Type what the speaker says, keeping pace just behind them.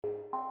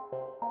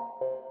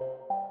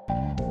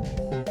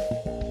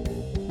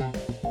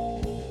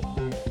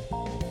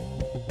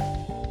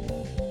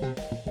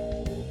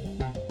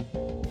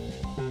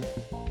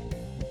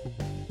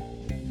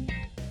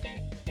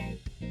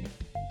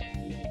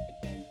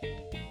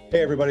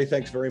Hey, everybody.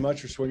 Thanks very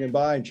much for swinging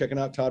by and checking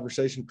out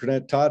Toddversation,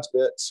 present Todd's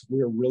Bits. We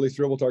are really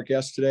thrilled with our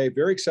guest today.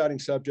 Very exciting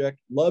subject.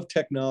 Love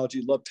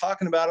technology. Love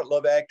talking about it.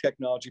 Love ag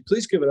technology.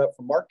 Please give it up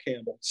for Mark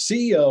Campbell,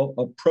 CEO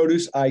of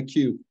Produce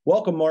IQ.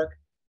 Welcome, Mark.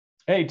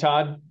 Hey,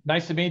 Todd.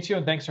 Nice to meet you,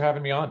 and thanks for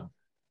having me on.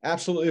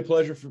 Absolutely a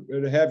pleasure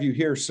to have you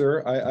here,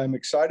 sir. I'm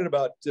excited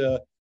about,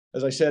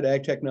 as I said,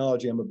 ag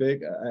technology.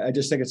 I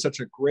just think it's such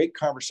a great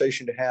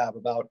conversation to have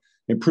about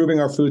improving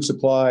our food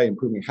supply,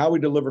 improving how we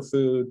deliver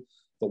food,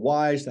 the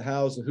whys, the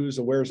hows, the who's,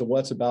 the where's, the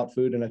what's about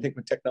food. And I think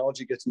when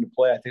technology gets into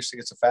play, I think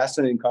it's a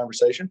fascinating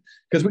conversation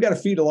because we got to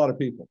feed a lot of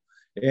people.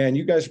 And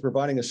you guys are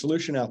providing a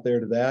solution out there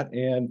to that.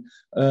 And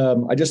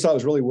I just thought it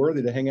was really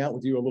worthy to hang out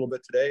with you a little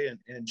bit today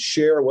and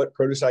share what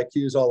Produce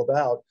IQ is all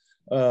about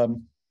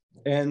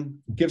and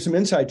give some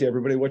insight to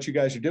everybody what you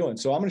guys are doing.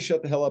 So I'm going to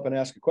shut the hell up and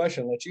ask a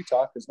question and let you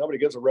talk because nobody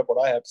gives a rip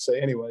what I have to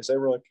say anyways. They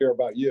really care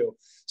about you.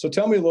 So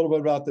tell me a little bit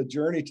about the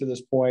journey to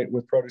this point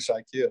with Produce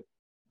IQ.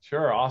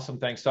 Sure. Awesome.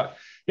 Thanks, Todd.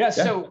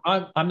 So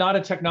I'm not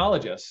a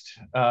technologist.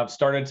 I've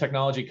started a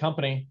technology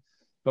company,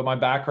 but my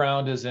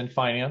background is in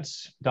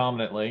finance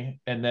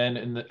dominantly, and then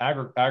in the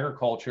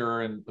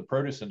agriculture and the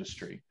produce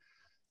industry.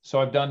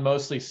 So I've done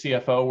mostly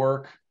CFO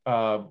work.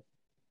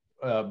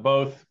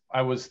 Both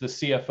I was the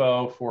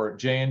CFO for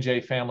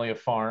J&J Family of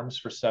Farms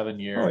for 7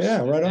 years. Oh,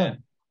 yeah, right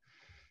on.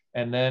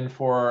 And then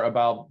for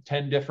about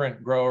 10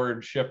 different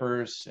growers,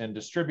 shippers, and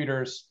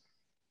distributors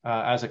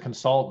as a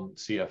consultant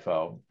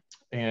CFO.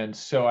 And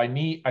so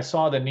I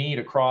saw the need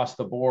across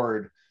the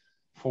board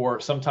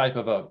for some type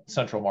of a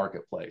central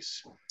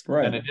marketplace,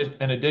 right?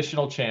 An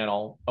additional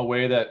channel,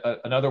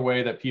 another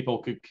way that people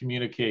could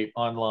communicate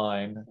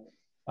online,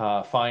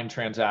 find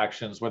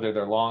transactions, whether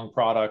they're long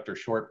product or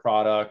short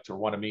product, or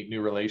want to meet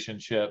new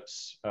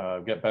relationships,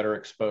 get better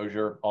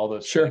exposure, all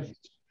those things.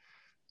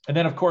 And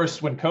then, of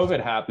course, when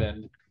COVID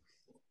happened,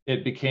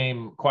 it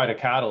became quite a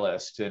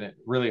catalyst, and it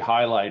really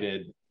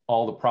highlighted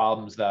all the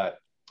problems that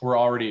were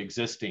already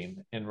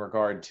existing in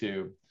regard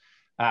to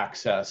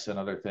access and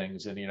other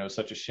things. And,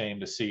 such a shame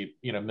to see,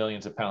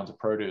 millions of pounds of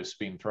produce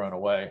being thrown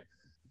away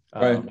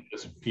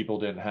because people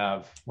didn't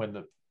have, when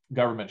the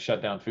government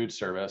shut down food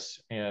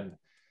service, and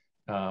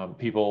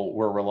people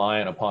were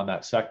reliant upon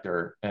that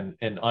sector and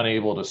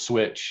unable to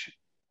switch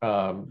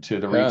to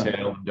the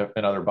retail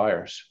and other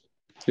buyers.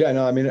 Yeah,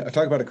 no, I mean,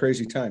 talk about a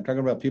crazy time. Talking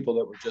about people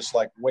that were just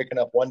like waking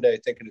up one day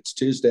thinking it's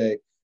Tuesday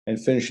and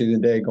finishing the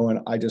day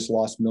going, I just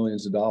lost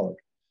millions of dollars.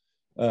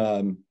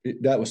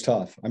 That was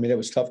tough. I mean, it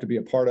was tough to be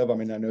a part of. I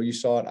mean, I know you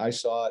saw it. I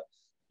saw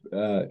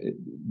it.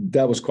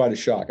 That was quite a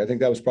shock. I think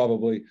that was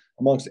probably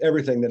amongst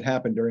everything that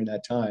happened during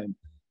that time.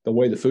 The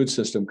way the food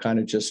system kind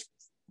of just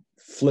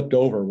flipped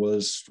over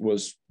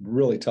was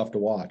really tough to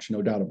watch,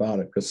 no doubt about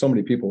it, because so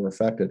many people were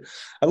affected.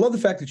 I love the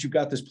fact that you've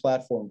got this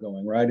platform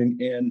going, right?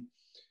 And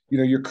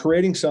you're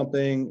creating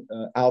something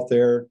out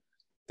there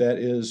that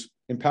is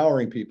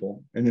empowering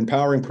people and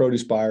empowering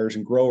produce buyers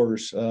and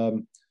growers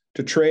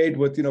to trade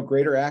with,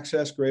 greater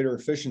access, greater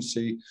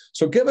efficiency.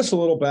 So give us a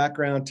little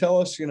background. Tell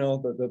us, the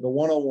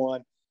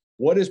 101,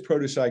 what is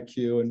Produce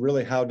IQ and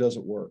really how does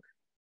it work?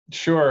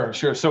 Sure.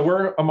 So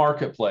we're a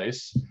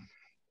marketplace,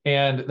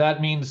 and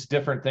that means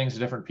different things to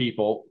different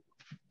people.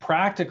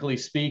 Practically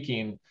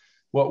speaking,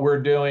 what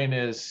we're doing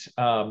is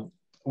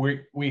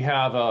we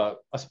have a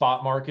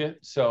spot market.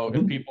 So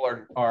if people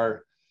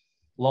are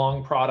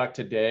long product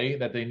today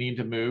that they need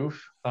to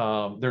move,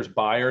 there's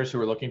buyers who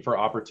are looking for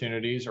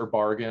opportunities or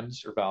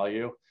bargains or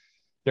value.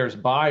 There's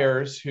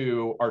buyers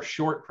who are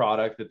short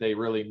product that they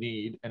really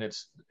need, and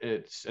it's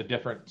a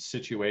different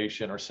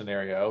situation or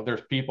scenario.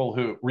 There's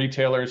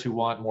retailers who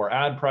want more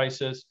ad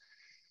prices,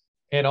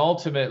 and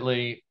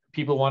ultimately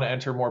people want to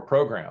enter more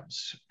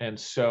programs. And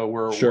so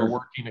we're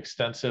working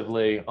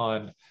extensively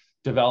on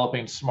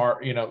developing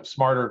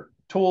smarter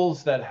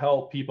tools that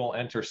help people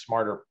enter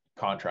smarter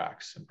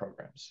contracts and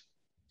programs.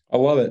 I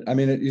love it. I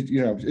mean,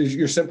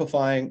 you're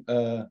simplifying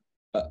the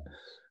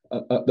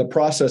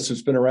process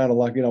that's been around a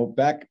lot.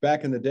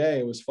 Back in the day,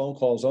 it was phone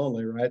calls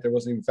only, right? There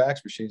wasn't even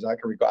fax machines. I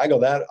can recall.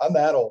 I'm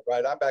that old,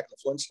 right? I'm back in the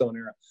Flintstone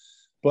era.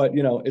 But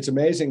it's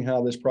amazing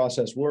how this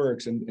process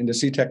works, and to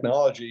see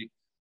technology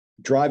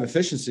drive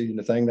efficiency in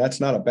the thing, that's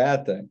not a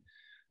bad thing.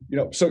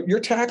 So you're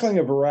tackling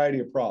a variety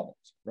of problems,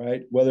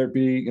 right? Whether it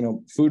be,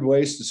 food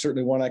waste is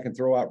certainly one I can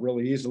throw out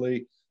really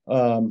easily.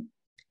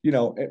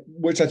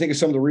 Which I think is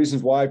some of the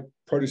reasons why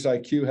Produce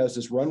IQ has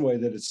this runway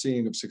that it's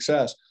seeing of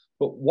success.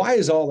 But why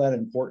is all that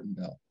important,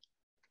 Bill?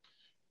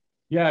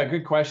 Yeah,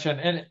 good question.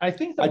 And I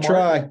think I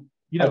try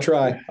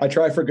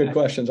for good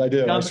questions. I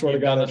do. I swear to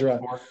God, I try.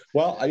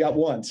 Well, I got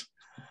once.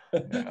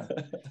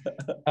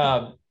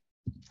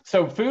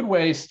 So food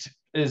waste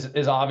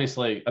is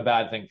obviously a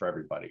bad thing for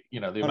everybody. The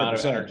amount 100%.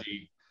 of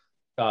energy,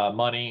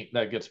 money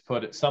that gets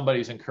put,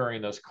 somebody's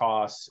incurring those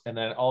costs, and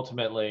then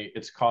ultimately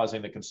it's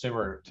causing the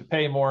consumer to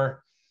pay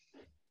more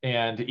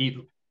and to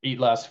eat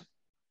less,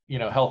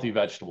 healthy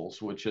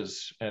vegetables,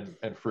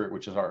 and fruit,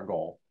 which is our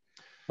goal.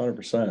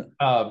 100%.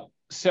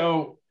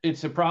 So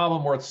it's a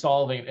problem worth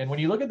solving. And when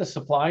you look at the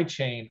supply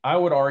chain, I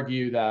would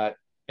argue that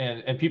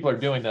and people are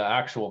doing the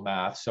actual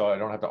math, so I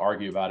don't have to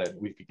argue about it.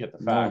 We could get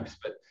the facts,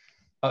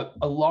 but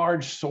a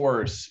large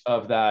source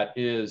of that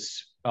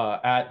is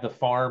at the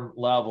farm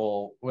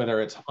level,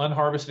 whether it's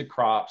unharvested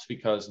crops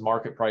because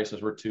market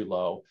prices were too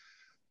low,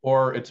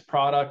 or it's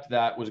product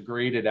that was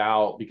graded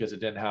out because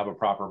it didn't have a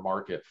proper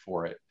market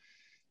for it.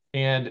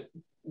 And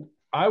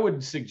I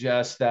would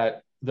suggest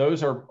that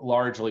those are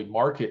largely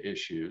market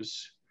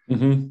issues,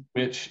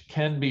 which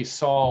can be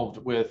solved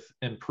with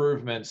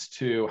improvements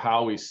to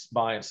how we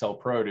buy and sell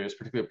produce,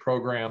 particularly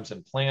programs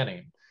and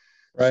planning.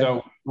 Right.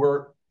 So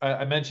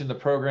I mentioned the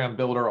program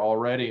builder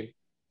already,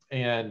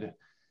 and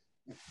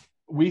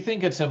we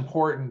think it's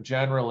important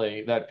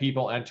generally that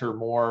people enter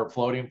more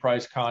floating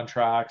price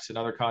contracts and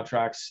other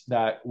contracts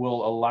that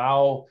will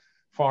allow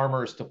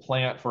farmers to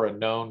plant for a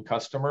known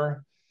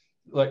customer.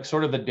 Like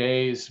sort of the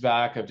days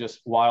back of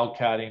just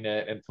wildcatting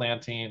it and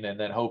planting and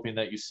then hoping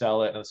that you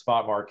sell it in the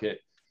spot market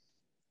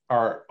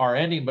are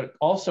ending, but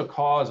also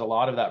cause a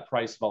lot of that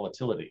price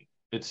volatility.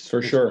 It's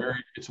sure.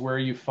 It's where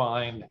you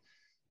find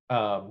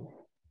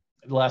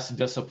less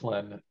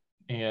discipline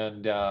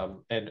and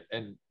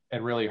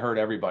really hurt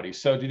everybody.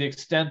 So to the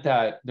extent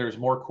that there's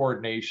more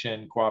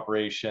coordination,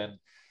 cooperation,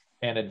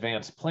 and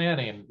advanced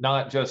planning,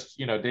 not just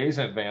days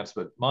in advance,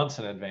 but months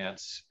in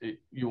advance,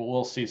 you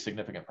will see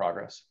significant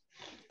progress.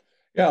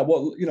 Yeah,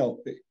 well,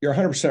 you're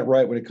 100%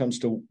 right when it comes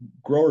to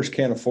growers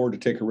can't afford to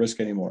take a risk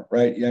anymore,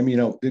 right? I mean,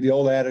 the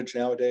old adage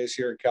nowadays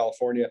here in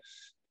California,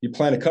 you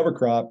plant a cover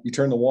crop, you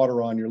turn the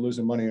water on, you're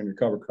losing money on your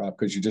cover crop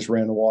because you just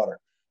ran the water,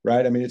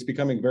 right? I mean, it's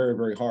becoming very,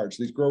 very hard.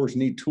 So these growers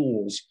need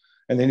tools,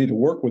 and they need to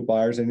work with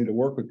buyers. They need to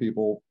work with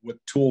people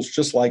with tools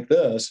just like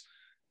this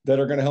that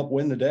are going to help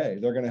win the day.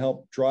 They're going to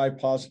help drive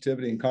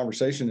positivity and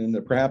conversation and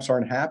that perhaps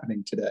aren't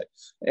happening today.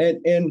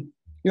 And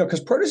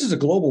because produce is a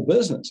global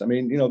business. I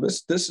mean,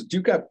 this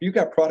you've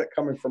got product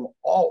coming from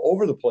all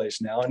over the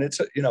place now, and it's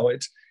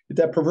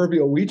that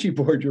proverbial Ouija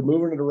board. You're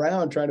moving it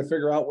around, trying to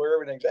figure out where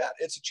everything's at.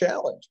 It's a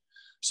challenge.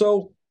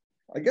 So,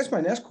 I guess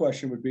my next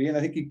question would be, and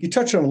I think you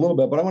touched on it a little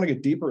bit, but I want to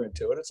get deeper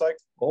into it. It's like,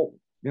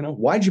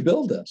 why'd you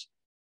build this?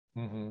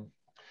 Mm-hmm.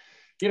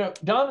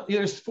 Don,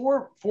 there's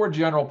four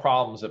general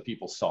problems that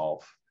people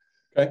solve.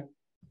 Okay.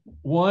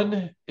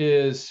 One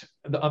is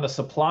on the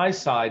supply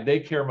side, they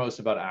care most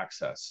about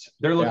access.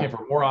 They're looking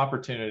for more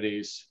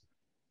opportunities.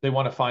 They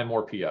want to find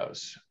more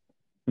POs.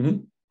 Mm-hmm.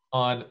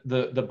 On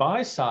the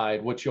buy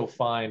side, what you'll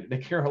find, they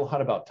care a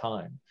lot about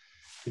time.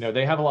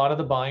 They have a lot of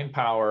the buying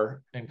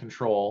power and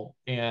control,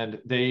 and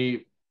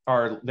they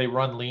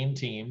run lean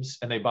teams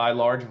and they buy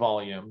large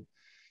volume,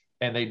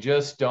 and they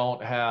just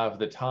don't have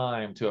the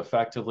time to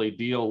effectively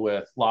deal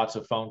with lots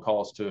of phone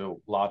calls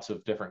to lots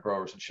of different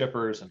growers and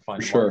shippers and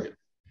find a market.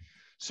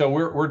 So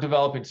we're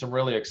developing some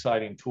really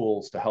exciting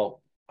tools to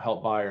help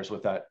buyers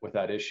with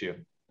that issue.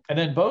 And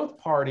then both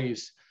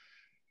parties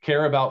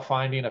care about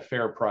finding a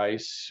fair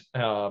price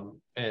and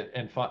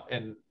an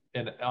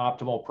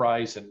optimal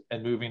price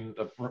and moving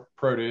the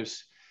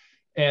produce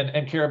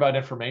and care about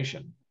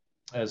information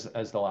as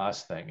the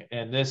last thing.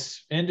 And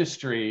this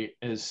industry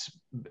is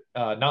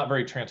not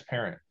very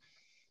transparent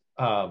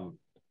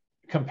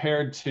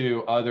compared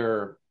to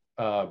other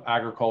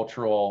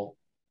agricultural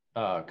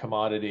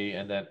commodity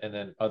and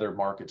then other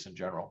markets in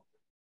general.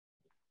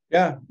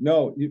 Yeah,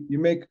 no, you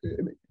make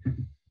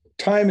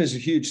time is a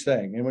huge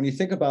thing. And when you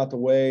think about the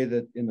way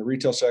that in the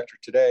retail sector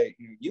today,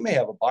 you may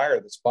have a buyer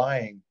that's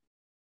buying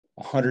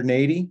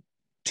 180,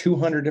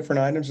 200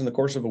 different items in the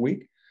course of a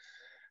week.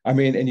 I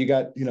mean, and you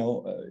got,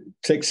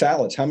 take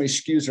salads. How many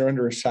SKUs are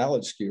under a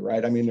salad SKU,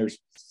 right? I mean, there's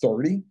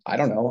 30. I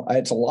don't know.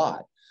 It's a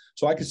lot.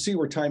 So I could see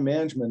where time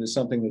management is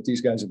something that these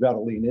guys have got to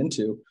lean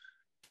into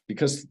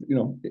because,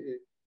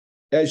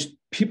 as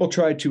people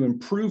try to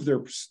improve their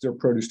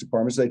produce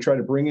departments, they try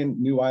to bring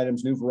in new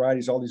items, new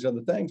varieties, all these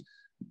other things.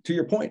 To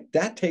your point,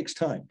 that takes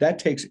time. That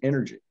takes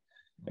energy.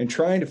 And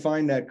trying to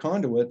find that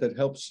conduit that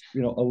helps,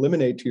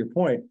 eliminate, to your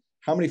point,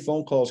 how many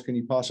phone calls can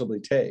you possibly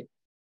take?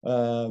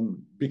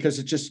 Because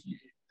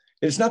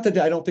it's not that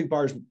I don't think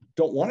buyers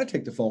don't want to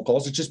take the phone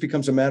calls. It just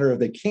becomes a matter of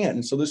they can't.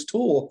 And so this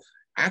tool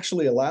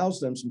actually allows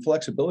them some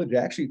flexibility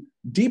to actually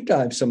deep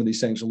dive some of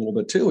these things a little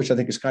bit too, which I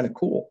think is kind of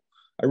cool.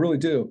 I really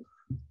do.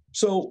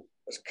 So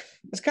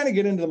let's kind of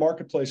get into the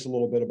marketplace a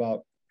little bit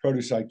about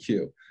Produce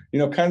IQ,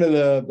 kind of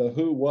the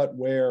who, what,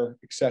 where,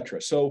 et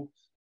cetera. So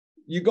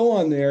you go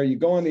on there, you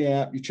go on the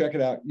app, you check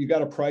it out, you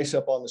got a price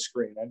up on the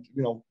screen. And,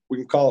 we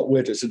can call it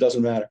widgets, it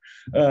doesn't matter.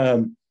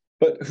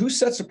 But who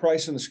sets the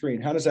price on the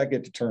screen? How does that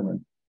get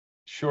determined?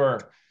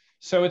 Sure.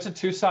 So it's a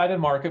two-sided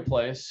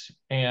marketplace,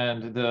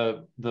 and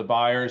the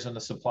buyers and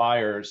the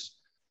suppliers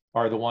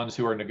are the ones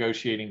who are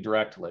negotiating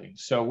directly.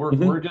 So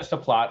we're just a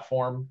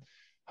platform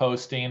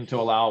hosting to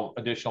allow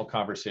additional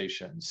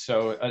conversations.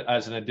 So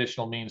as an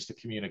additional means to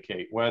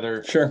communicate,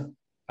 whether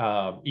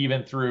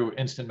even through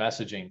instant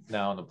messaging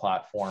now on the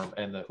platform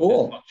and the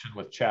function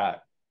with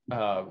chat.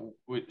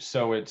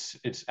 So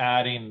it's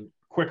adding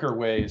quicker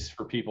ways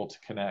for people to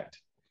connect.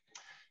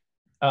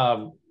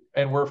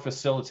 And we're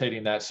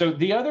facilitating that. So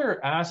the other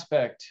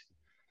aspect,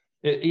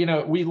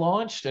 we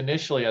launched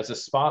initially as a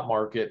spot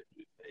market.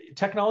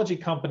 technology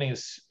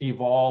companies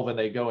evolve and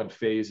they go in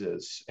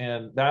phases.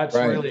 And that's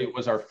Right. really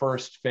was our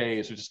first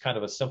phase, which is kind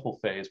of a simple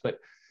phase. But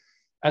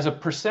as a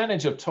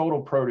percentage of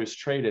total produce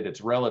traded,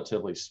 it's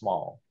relatively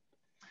small.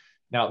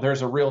 Now,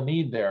 there's a real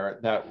need there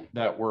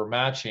that we're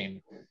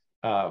matching.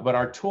 But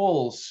our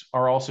tools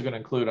are also going to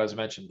include, as I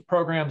mentioned, the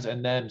programs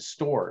and then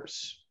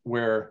stores,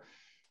 where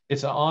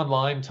it's an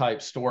online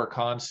type store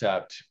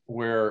concept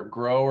where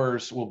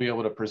growers will be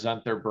able to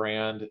present their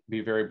brand,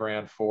 be very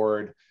brand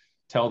forward,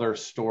 tell their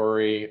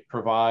story,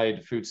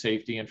 provide food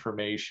safety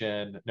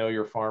information, know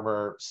your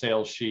farmer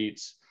sales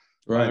sheets,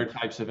 Right. other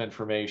types of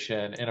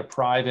information in a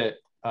private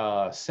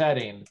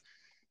setting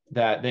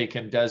that they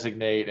can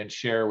designate and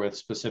share with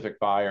specific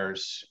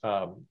buyers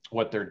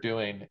what they're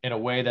doing in a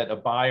way that a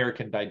buyer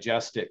can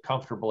digest it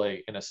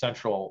comfortably in a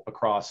central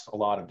across a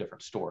lot of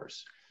different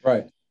stores.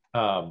 Right.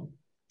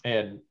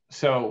 And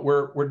so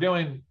we're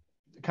doing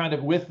kind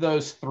of with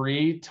those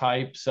three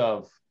types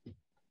of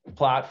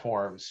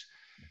platforms,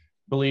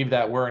 believe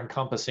that we're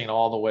encompassing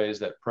all the ways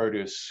that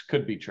produce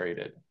could be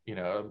traded. You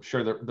know, I'm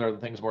sure there are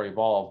things more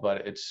evolved,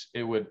 but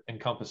it would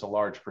encompass a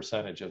large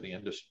percentage of the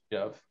industry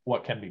of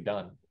what can be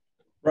done.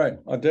 Right.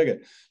 I dig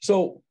it.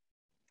 So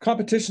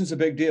competition's a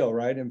big deal,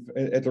 right? And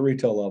at the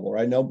retail level,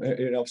 right? No,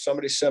 you know, if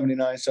somebody's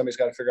 79, somebody's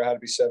got to figure out how to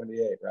be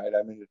 78, right?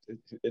 I mean,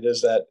 it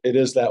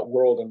is that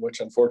world in which,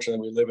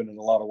 unfortunately, we live in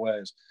a lot of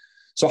ways.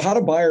 So how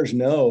do buyers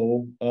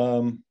know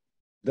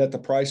that the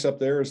price up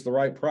there is the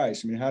right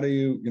price? I mean, how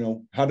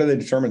do they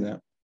determine that?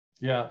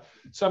 Yeah.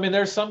 So, I mean,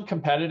 there's some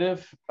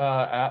competitive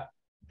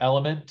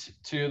element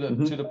to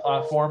the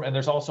platform, and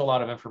there's also a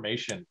lot of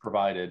information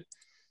provided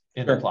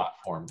in the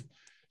platform.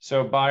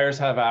 So buyers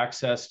have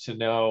access to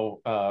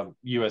know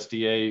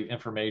USDA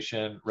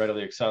information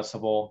readily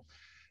accessible,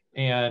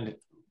 and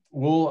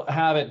we'll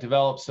have it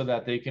developed so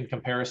that they can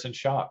comparison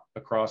shop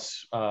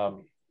across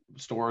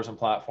stores and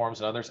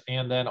platforms and others.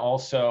 And then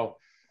also,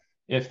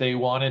 if they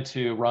wanted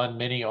to run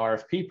mini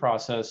RFP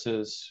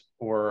processes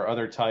or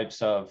other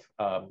types of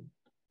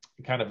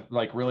kind of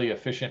like really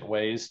efficient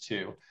ways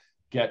to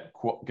get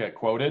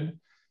quoted,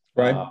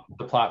 right?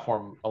 The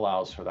platform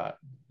allows for that.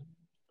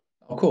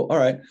 Oh, cool. All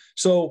right.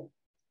 So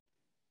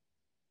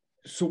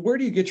where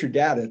do you get your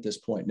data at this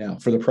point now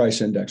for the price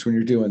index when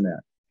you're doing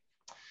that?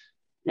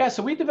 Yeah,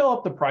 so we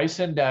developed the price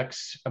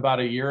index about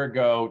a year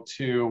ago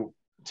to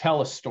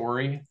tell a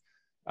story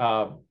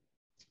from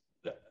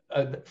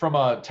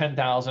a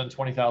 10,000,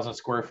 20,000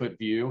 square foot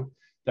view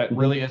that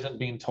really isn't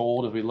being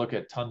told as we look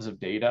at tons of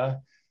data.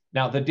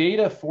 Now, the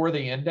data for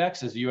the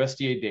index is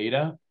USDA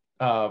data.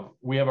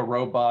 We have a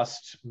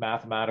robust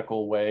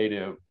mathematical way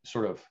to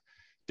sort of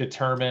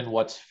determine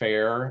what's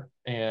fair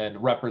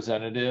and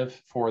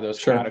representative for those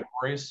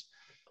categories.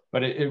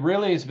 But it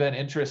really has been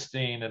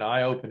interesting and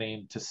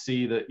eye-opening to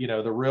see that, you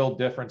know, the real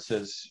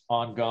differences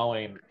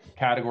ongoing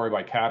category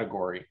by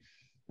category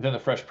within the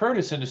fresh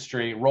produce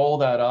industry. Roll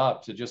that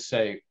up to just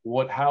say,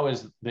 how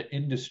is the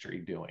industry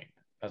doing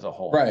as a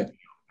whole? Right.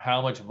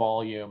 How much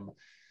volume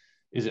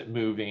is it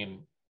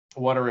moving?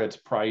 What are its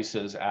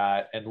prices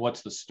at? And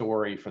what's the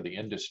story for the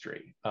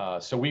industry?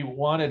 So we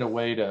wanted a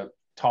way to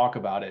talk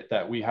about it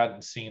that we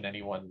hadn't seen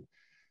anyone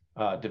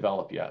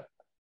develop yet.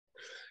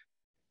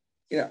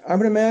 Yeah, I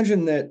would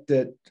imagine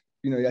that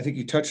you know, I think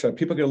you touched on,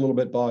 people get a little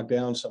bit bogged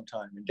down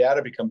sometimes, and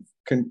data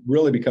can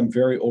really become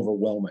very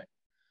overwhelming,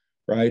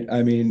 right?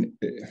 I mean,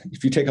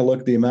 if you take a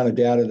look at the amount of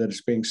data that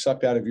is being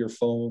sucked out of your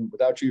phone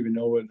without you even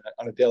knowing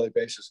on a daily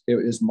basis, it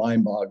is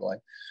mind-boggling,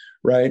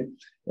 right?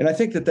 And I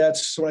think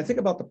that's so when I think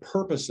about the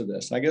purpose of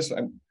this, I guess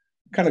I'm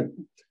kind of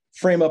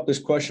frame up this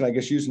question, I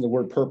guess, using the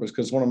word purpose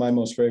because it's one of my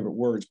most favorite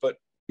words. But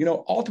you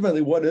know,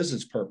 ultimately, what is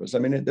its purpose? I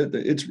mean,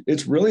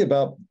 it's really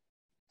about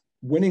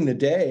winning the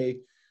day,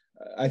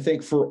 I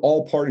think, for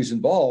all parties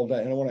involved.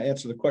 And I want to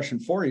answer the question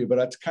for you, but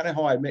that's kind of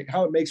how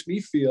it makes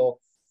me feel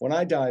when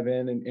I dive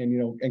in and you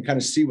know, and kind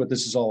of see what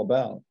this is all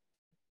about.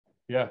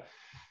 Yeah,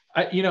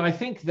 I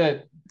think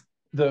that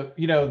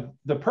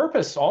the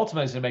purpose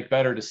ultimately is to make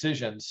better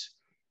decisions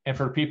and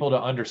for people to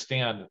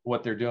understand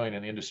what they're doing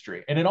in the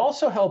industry. And it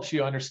also helps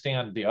you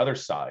understand the other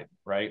side,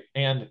 right?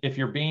 And if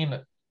you're being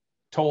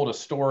told a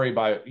story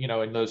by, you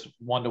know, in those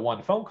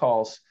one-to-one phone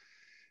calls,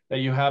 that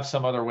you have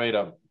some other way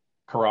to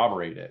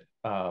corroborate it.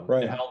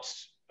 It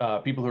helps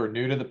people who are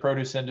new to the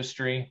produce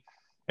industry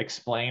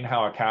explain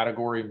how a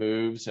category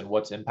moves and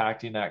what's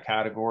impacting that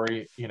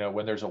category. You know,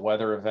 when there's a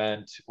weather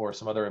event or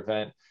some other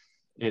event,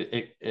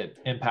 it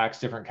impacts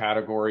different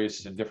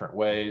categories in different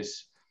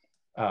ways,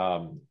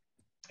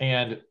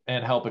 and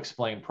help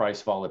explain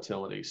price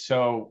volatility.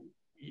 So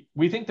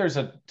we think there's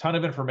a ton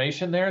of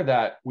information there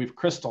that we've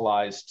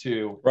crystallized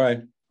to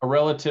a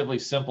relatively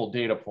simple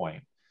data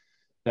point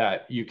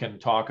that you can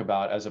talk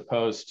about, as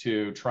opposed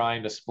to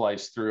trying to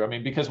splice through. I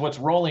mean, because what's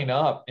rolling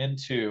up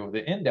into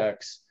the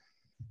index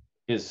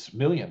is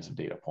millions of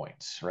data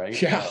points,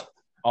 right? Yeah.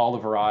 All the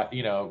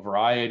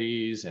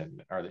varieties,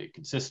 and are they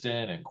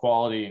consistent, and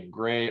quality and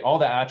grade, all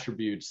the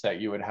attributes that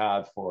you would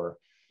have for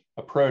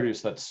a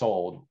produce that's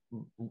sold.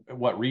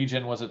 What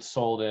region was it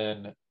sold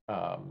in?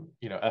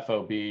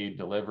 FOB,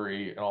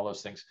 delivery, and all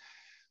those things.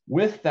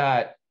 with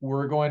that,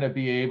 we're going to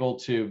be able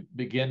to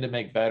begin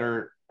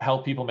to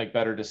help people make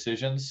better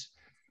decisions.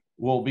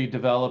 We'll be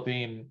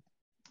developing,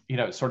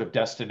 sort of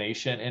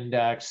destination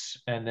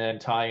index, and then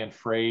tie in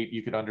freight.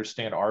 You could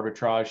understand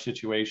arbitrage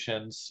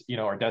situations.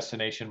 Our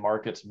destination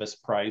markets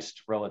mispriced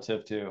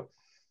relative to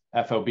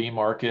FOB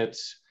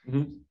markets.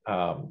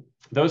 Mm-hmm.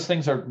 Those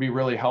things be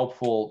really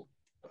helpful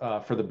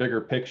for the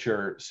bigger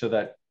picture, so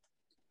that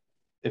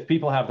if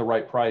people have the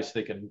right price,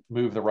 they can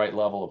move the right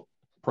level of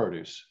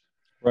produce.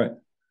 Right.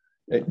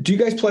 Do you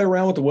guys play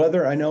around with the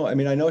weather?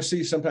 I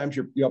see sometimes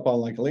you're up on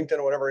like LinkedIn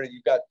or whatever, and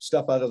you've got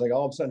stuff out there like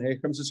all of a sudden, hey, here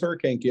comes this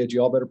hurricane, kids.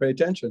 You all better pay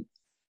attention.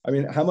 I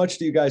mean, how much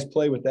do you guys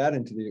play with that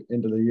into the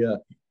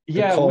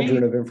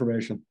cauldron of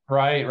information?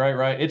 Right.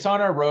 It's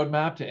on our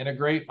roadmap to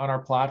integrate on our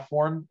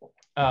platform.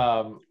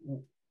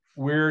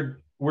 We're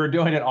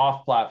doing it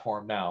off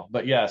platform now,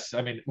 but yes,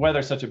 I mean,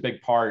 weather's such a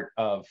big part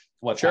of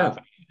what's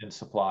happening in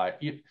supply.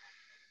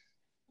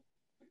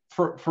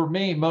 For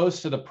me,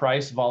 most of the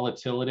price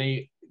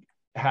volatility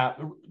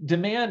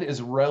demand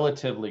is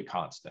relatively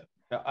constant.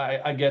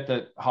 I get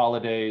that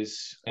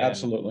holidays and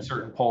absolutely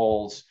certain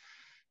polls,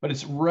 but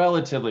it's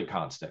relatively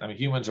constant. I mean,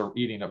 humans are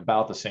eating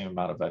about the same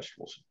amount of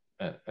vegetables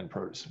and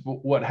produce.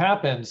 What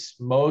happens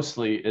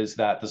mostly is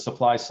that the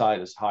supply side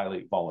is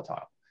highly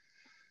volatile,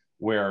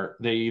 where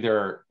they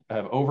either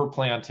have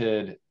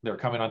overplanted, they're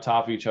coming on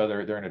top of each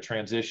other, they're in a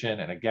transition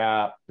and a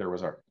gap. There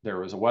was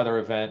a weather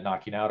event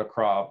knocking out a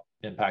crop,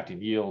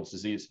 impacting yields,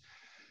 disease.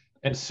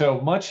 And so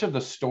much of the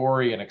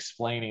story and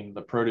explaining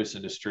the produce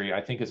industry,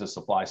 I think, is a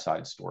supply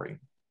side story.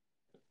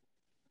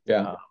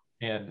 Yeah.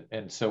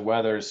 And so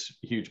weather's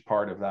a huge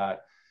part of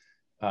that.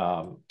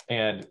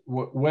 And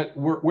where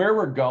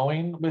we're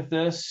going with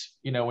this,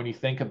 when you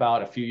think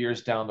about a few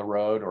years down the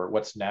road or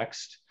what's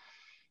next,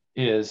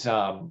 is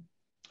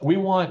we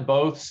want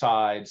both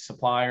sides,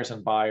 suppliers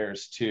and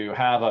buyers, to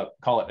have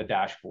call it a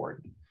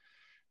dashboard,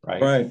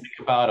 right? Think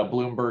about a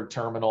Bloomberg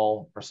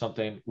terminal or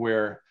something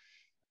where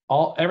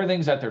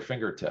everything's at their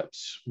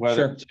fingertips,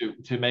 whether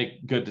to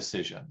make good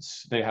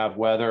decisions. They have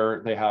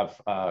weather, they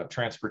have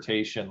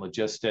transportation,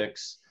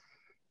 logistics.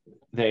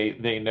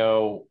 They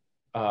know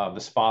the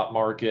spot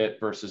market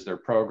versus their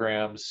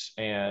programs,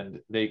 and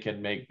they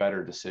can make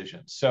better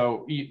decisions.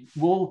 So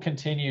we'll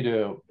continue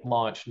to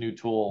launch new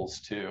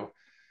tools to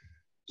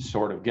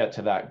sort of get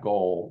to that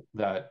goal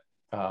that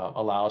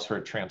allows for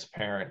a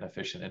transparent and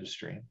efficient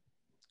industry.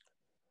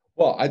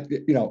 Well,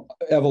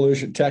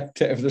 evolution, tech,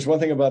 if there's one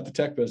thing about the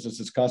tech business,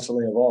 it's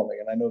constantly evolving.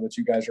 And I know that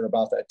you guys are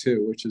about that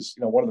too, which is,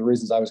 one of the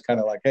reasons I was kind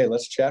of like, hey,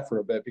 let's chat for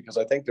a bit, because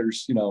I think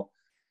there's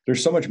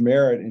so much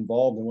merit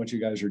involved in what you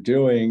guys are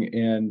doing.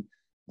 And,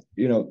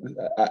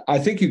 I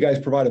think you guys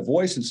provide a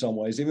voice in some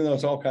ways, even though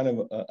it's all kind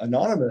of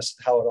anonymous,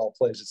 how it all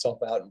plays itself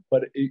out.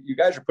 But you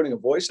guys are putting a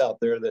voice out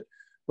there that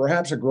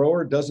perhaps a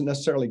grower doesn't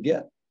necessarily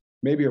get.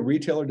 Maybe a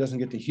retailer doesn't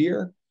get to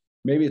hear.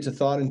 Maybe it's a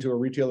thought into a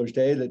retailer's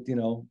day that,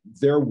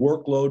 their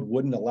workload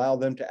wouldn't allow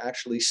them to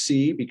actually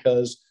see,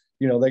 because,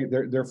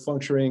 they're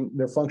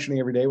functioning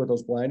every day with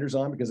those blinders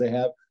on because they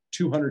have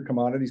 200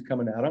 commodities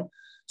coming at them.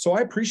 So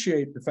I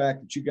appreciate the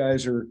fact that you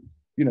guys are,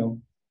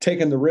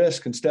 taking the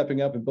risk and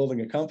stepping up and building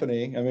a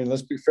company. I mean,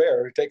 let's be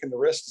fair, taking the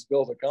risk to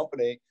build a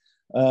company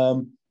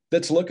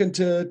that's looking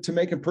to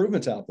make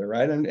improvements out there,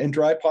 right? And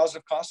drive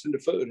positive costs into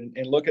food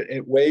and look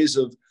at ways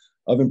of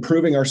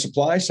improving our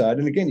supply side.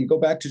 And again, you go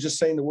back to just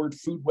saying the word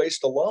food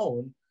waste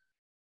alone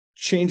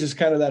changes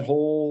kind of that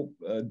whole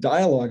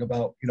dialogue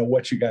about,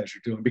 what you guys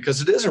are doing,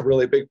 because it is a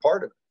really big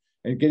part of it.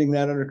 And getting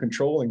that under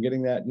control and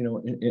getting that,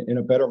 in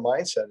a better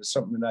mindset is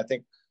something that I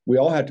think we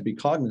all have to be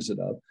cognizant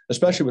of,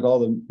 especially with all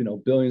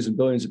the, billions and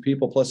billions of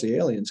people plus the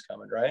aliens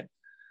coming, right?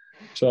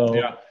 So,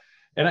 yeah.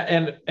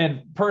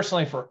 And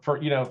personally, for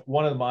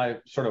one of my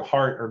sort of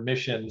heart or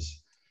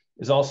missions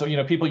is also,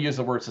 people use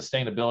the word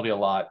sustainability a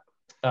lot.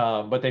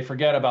 But they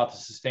forget about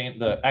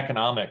the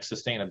economic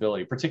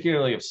sustainability,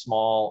 particularly of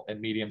small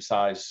and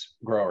medium-sized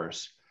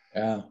growers.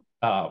 Yeah.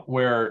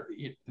 Where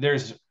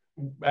there's,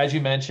 as you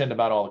mentioned,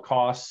 about all the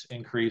costs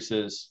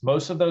increases,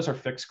 most of those are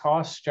fixed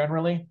costs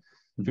generally,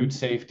 food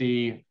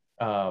safety,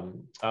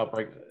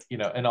 outbreak,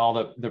 and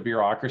all the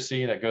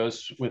bureaucracy that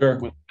goes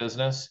with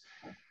business.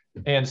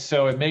 And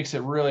so it makes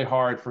it really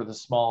hard for the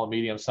small and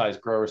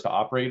medium-sized growers to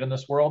operate in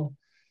this world.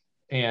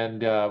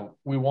 And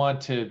we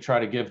want to try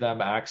to give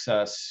them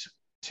access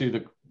to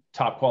the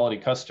top quality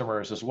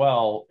customers as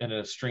well in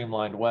a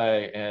streamlined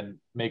way and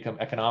make them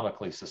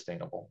economically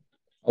sustainable.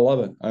 I love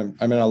it.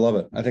 I love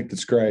it. I think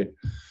that's great.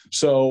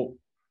 So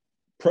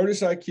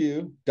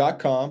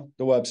produceiq.com,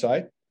 the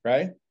website,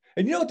 right?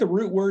 And you know what the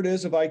root word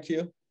is of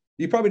IQ?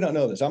 You probably don't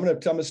know this. I'm going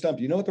to stump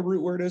you. You know what the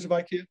root word is of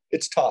IQ?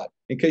 It's Todd.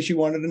 In case you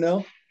wanted to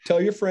know,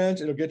 tell your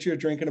friends. It'll get you a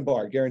drink in a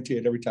bar. Guarantee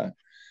it every time.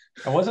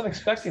 I wasn't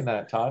expecting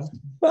that, Todd.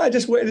 Well, it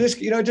just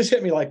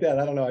hit me like that.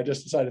 I don't know. I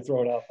just decided to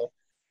throw it out there.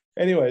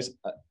 Anyways,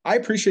 I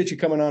appreciate you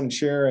coming on and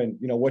sharing,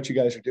 what you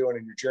guys are doing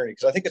in your journey,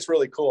 because I think it's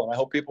really cool. And I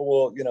hope people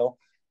will,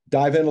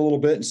 dive in a little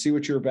bit and see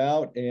what you're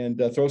about and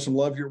throw some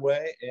love your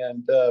way.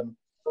 And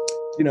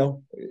you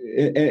know,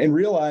 and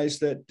realize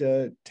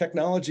that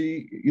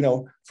technology, you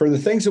know, for the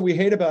things that we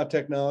hate about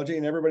technology,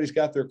 and everybody's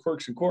got their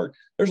quirks and quirks,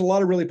 there's a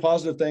lot of really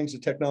positive things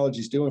that technology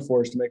is doing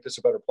for us to make this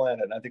a better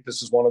planet. And I think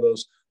this is one of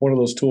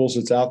those tools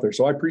that's out there.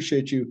 So I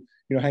appreciate you,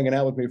 you know, hanging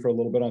out with me for a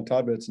little bit on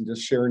Todd Bits and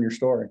just sharing your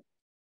story.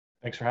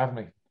 Thanks for having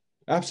me.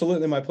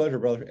 Absolutely, my pleasure,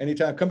 brother.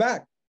 Anytime. Come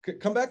back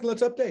and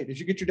let's update. As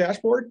you get your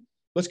dashboard,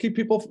 let's keep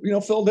people, you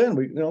know, filled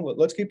in.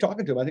 Let's keep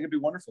talking to them. I think it'd be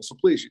wonderful. So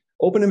please,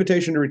 open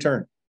invitation to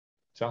return.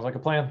 Sounds like a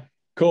plan.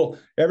 Cool.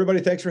 Everybody,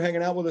 thanks for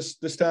hanging out with us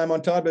this time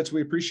on Todd Bits.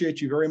 We appreciate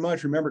you very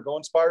much. Remember, go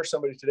inspire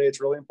somebody today. It's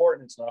really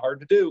important. It's not hard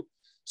to do.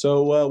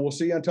 So we'll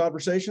see you on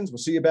Toddversations. We'll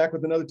see you back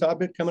with another Todd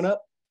Bit coming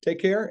up. Take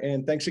care,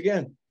 and thanks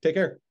again. Take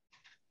care.